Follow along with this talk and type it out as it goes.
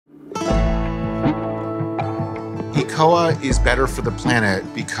Ekoa is better for the planet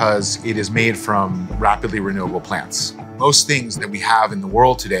because it is made from rapidly renewable plants. Most things that we have in the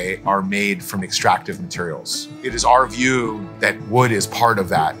world today are made from extractive materials. It is our view that wood is part of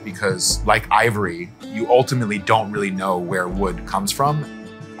that because, like ivory, you ultimately don't really know where wood comes from.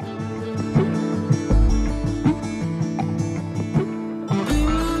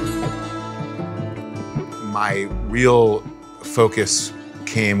 My real focus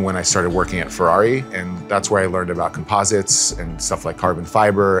came when I started working at Ferrari, and that's where I learned about composites and stuff like carbon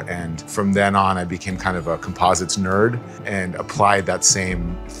fiber. And from then on, I became kind of a composites nerd and applied that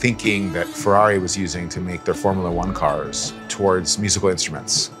same thinking that Ferrari was using to make their Formula One cars towards musical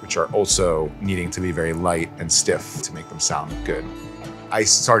instruments, which are also needing to be very light and stiff to make them sound good. I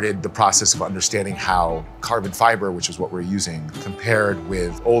started the process of understanding how carbon fiber, which is what we're using, compared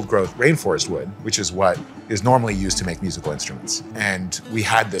with old growth rainforest wood, which is what is normally used to make musical instruments. And we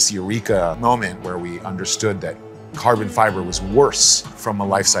had this eureka moment where we understood that carbon fiber was worse from a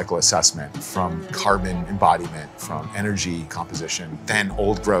life cycle assessment, from carbon embodiment, from energy composition than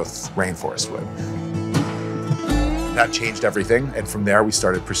old growth rainforest wood. That changed everything. And from there, we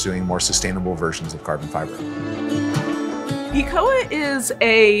started pursuing more sustainable versions of carbon fiber. Ekoa is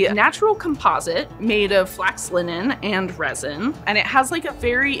a natural composite made of flax linen and resin, and it has like a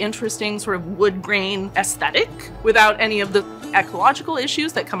very interesting sort of wood grain aesthetic without any of the ecological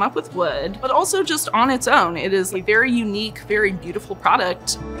issues that come up with wood, but also just on its own. It is a very unique, very beautiful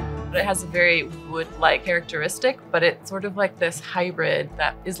product. It has a very wood-like characteristic, but it's sort of like this hybrid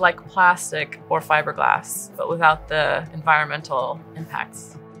that is like plastic or fiberglass, but without the environmental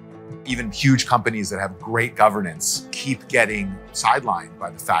impacts. Even huge companies that have great governance keep getting sidelined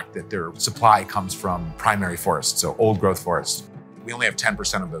by the fact that their supply comes from primary forests, so old growth forests. We only have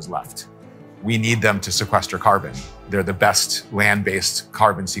 10% of those left. We need them to sequester carbon. They're the best land-based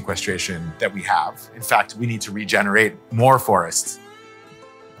carbon sequestration that we have. In fact, we need to regenerate more forests.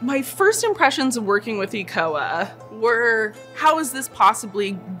 My first impressions of working with Ekoa were, how is this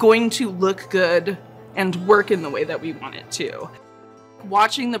possibly going to look good and work in the way that we want it to?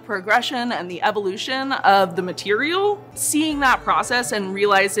 Watching the progression and the evolution of the material, seeing that process and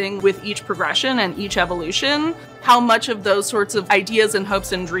realizing with each progression and each evolution, how much of those sorts of ideas and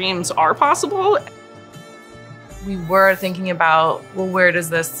hopes and dreams are possible. We were thinking about, well, where does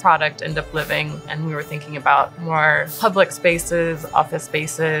this product end up living? And we were thinking about more public spaces, office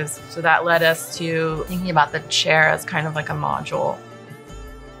spaces. So that led us to thinking about the chair as kind of like a module.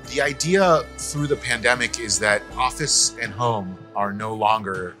 The idea through the pandemic is that office and home are no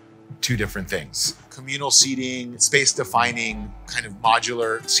longer two different things. Communal seating, space-defining, kind of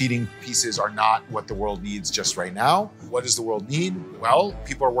modular seating pieces are not what the world needs just right now. What does the world need? Well,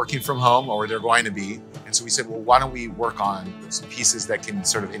 people are working from home, or they're going to be. And so we said, well, why don't we work on some pieces that can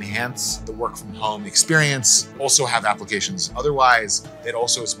sort of enhance the work from home experience, also have applications otherwise, that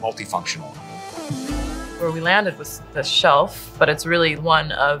also is multifunctional. Where we landed was the shelf, but it's really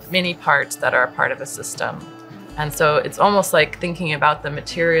one of many parts that are a part of a system. And so it's almost like thinking about the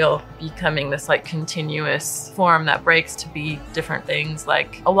material becoming this like continuous form that breaks to be different things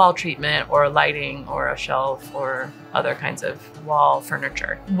like a wall treatment or lighting or a shelf or other kinds of wall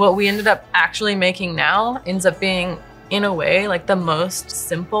furniture. What we ended up actually making now ends up being, in a way, like the most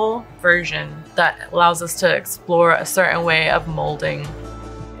simple version that allows us to explore a certain way of molding.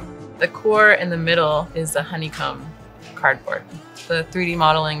 The core in the middle is the honeycomb cardboard. The 3D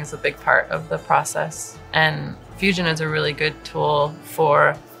modeling is a big part of the process, and Fusion is a really good tool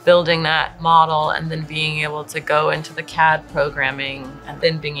for building that model and then being able to go into the CAD programming and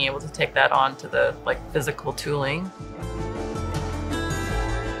then being able to take that on to the physical tooling.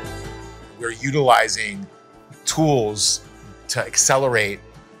 We're utilizing tools to accelerate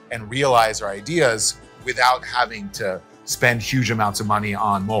and realize our ideas without having to spend huge amounts of money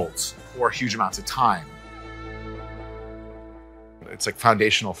on molds or huge amounts of time. It's like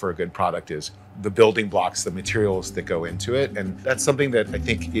foundational for a good product is the building blocks, the materials that go into it. And that's something that I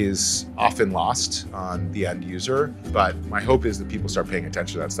think is often lost on the end user. But my hope is that people start paying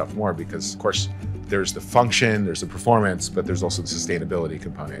attention to that stuff more because, of course, there's the function, there's the performance, but there's also the sustainability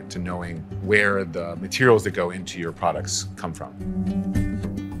component to knowing where the materials that go into your products come from.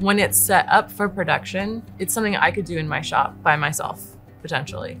 When it's set up for production, it's something I could do in my shop by myself,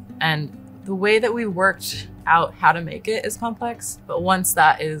 potentially. And the way that we worked out how to make it is complex, but once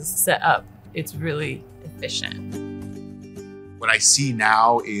that is set up, it's really efficient. What I see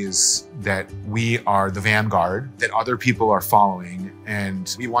now is that we are the vanguard, that other people are following,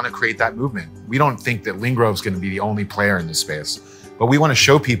 and we want to create that movement. We don't think that Lingrove is going to be the only player in this space, but we want to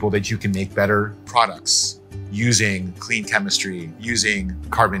show people that you can make better products using clean chemistry, using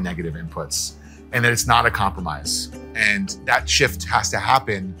carbon negative inputs, and that it's not a compromise. And that shift has to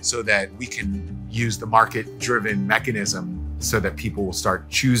happen so that we can use the market-driven mechanism so that people will start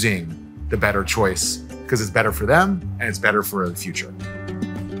choosing the better choice because it's better for them and it's better for the future.